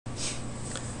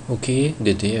Okay,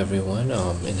 good day everyone.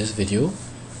 In this video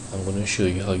I'm going to show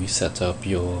you how you set up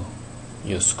your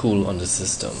school on the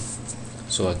system.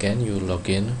 So again, you log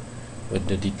in with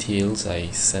the details I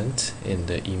sent in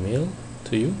the email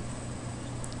to you.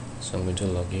 So I'm going to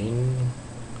log in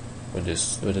with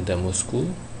the demo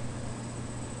school.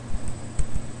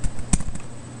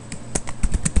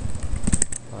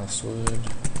 Password.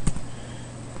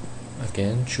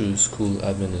 Again, choose school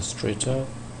administrator,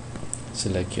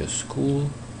 select your school,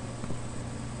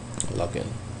 login.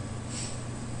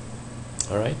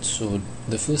 Alright, so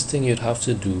the first thing you'd have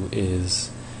to do is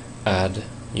add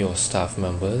your staff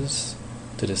members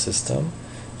to the system.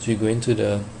 So you go into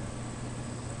the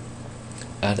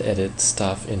add edit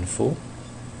staff info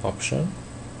option.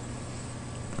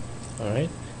 Alright,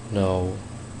 now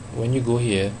when you go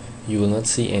here, you will not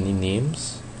see any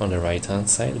names on the right hand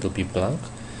side, it'll be blank.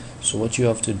 So what you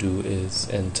have to do is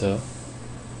enter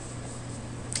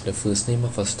the first name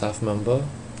of a staff member,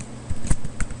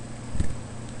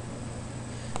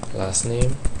 last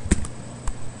name,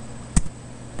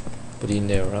 put in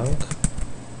their rank.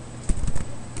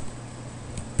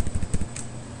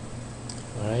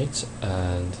 Alright,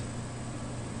 and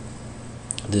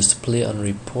display and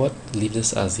report, leave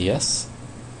this as yes.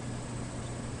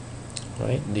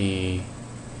 Right, the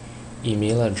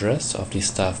email address of the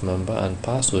staff member and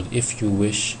password if you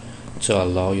wish to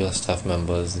allow your staff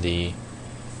members the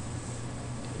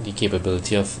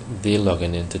capability of they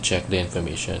logging in to check the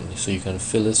information. So you can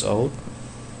fill this out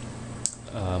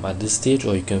at this stage,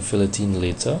 or you can fill it in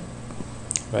later.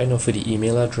 Right now, for the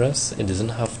email address, it doesn't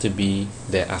have to be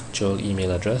their actual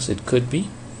email address. It could be,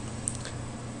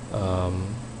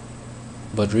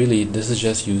 but really this is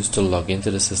just used to log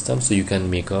into the system. So you can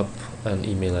make up an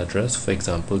email address. For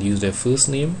example, use their first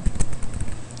name,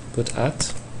 put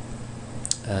at,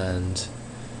 and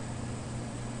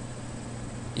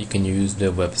you can use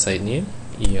the website name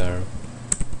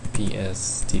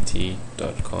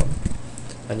erpstt.com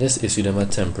and just issue them a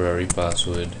temporary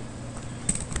password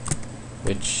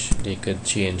which they could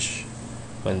change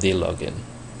when they log in.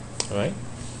 Alright,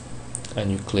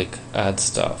 and you click add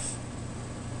staff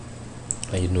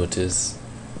and you notice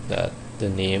that the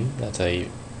name that I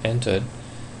entered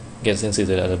gets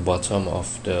inserted at the bottom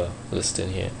of the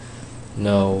listing here.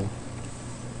 Now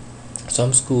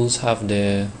some schools have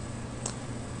their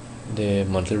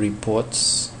monthly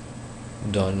reports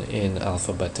done in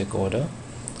alphabetic order,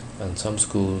 and some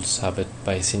schools have it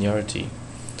by seniority.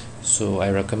 So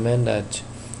I recommend that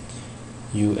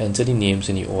you enter the names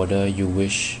in the order you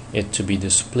wish it to be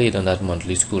displayed on that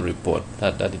monthly school report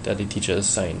that the teacher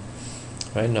assigned.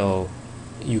 Right now,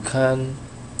 you can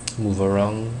move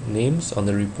around names on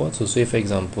the report. So say for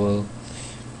example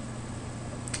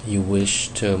you wish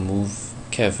to move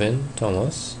Kevin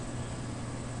Thomas,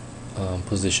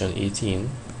 position 18,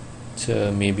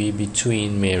 to maybe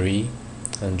between Mary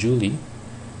and Julie,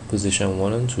 position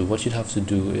 1 and 2. What you'd have to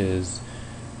do is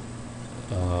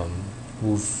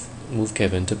move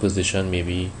Kevin to position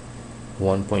maybe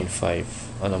 1.5,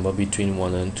 a number between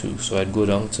 1 and 2. So I'd go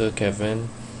down to Kevin,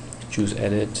 choose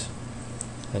edit,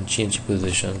 and change the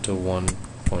position to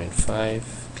 1.5,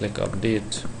 click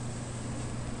update,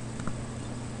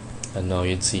 and now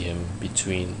you'd see him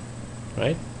between,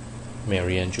 right,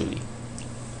 Mary and Julie.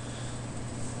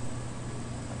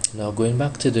 Now going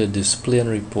back to the display and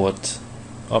report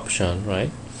option,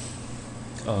 right,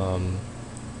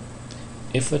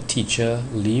 if a teacher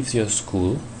leaves your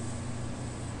school,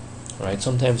 right,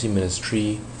 sometimes the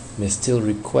ministry may still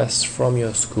request from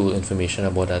your school information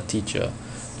about that teacher.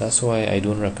 That's why I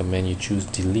don't recommend you choose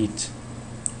delete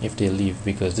if they leave,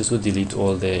 because this will delete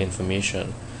all their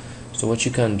information. So what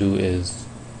you can do is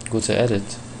go to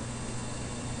edit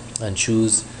and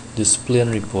choose display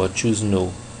and report, choose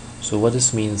no. So what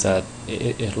this means that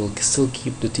it will still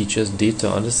keep the teacher's data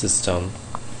on the system,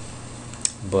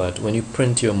 but when you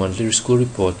print your monthly school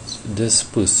report, this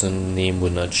person's name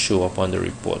will not show up on the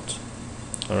report.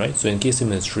 Alright, so in case the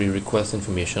ministry requests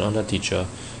information on a teacher,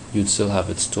 you'd still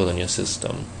have it stored on your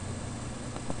system.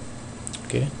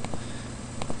 Okay,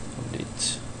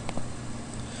 update.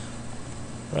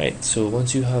 Right, so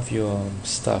once you have your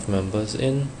staff members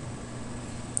in, you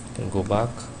can go back,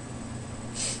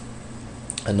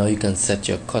 and now you can set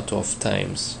your cutoff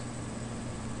times.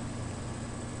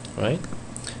 Right,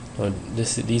 now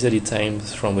these are the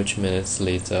times from which minutes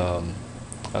later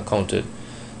are counted.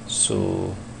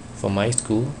 So for my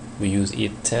school we use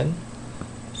 8:10,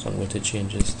 so I'm going to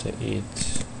change this to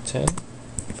 8:10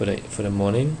 for the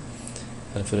morning,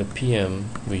 and for the PM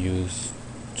we use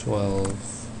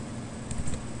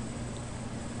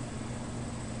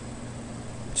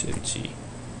 12:50.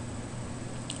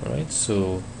 Alright,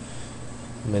 so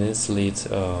minutes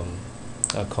late are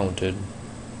counted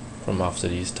from after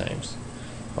these times,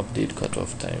 update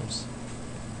cutoff times.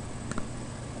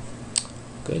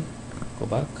 Good. Go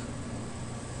back,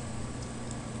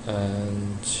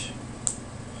 and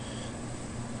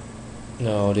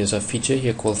now there's a feature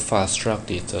here called fast track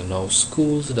data. Now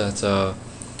schools that are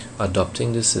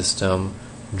adopting the system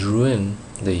during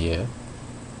the year,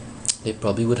 they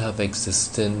probably would have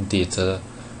existing data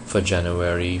for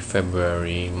January,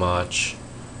 February, March,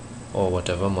 or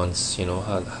whatever months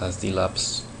has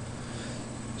elapsed.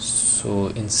 So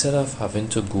instead of having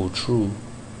to go through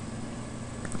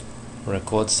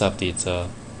record sub data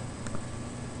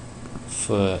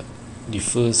for the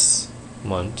first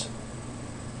month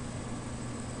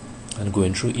and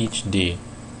going through each day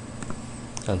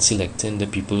and selecting the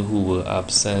people who were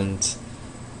absent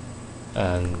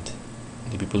and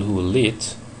the people who were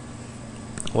late,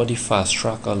 what the fast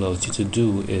track allows you to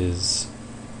do is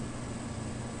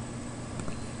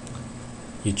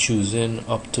you're choosing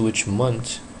up to which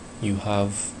month you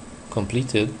have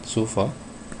completed so far,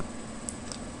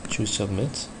 choose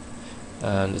submit,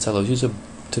 and it allows you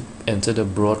to enter the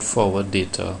brought forward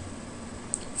data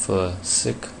for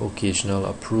sick, occasional,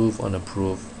 approved,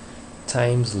 unapproved,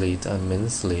 times late and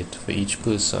minutes late for each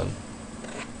person.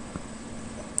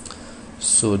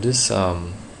 So this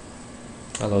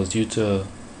allows you to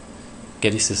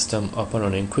get the system up and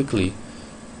running quickly,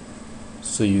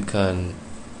 so you can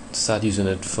start using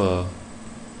it for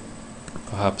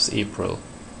perhaps April.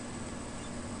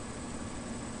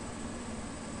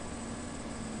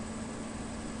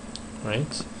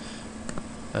 Right?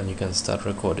 And you can start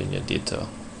recording your data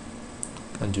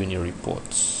and doing your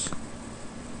reports.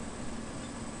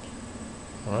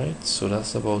 Alright, so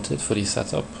that's about it for the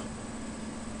setup.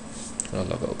 I'll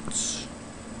log out.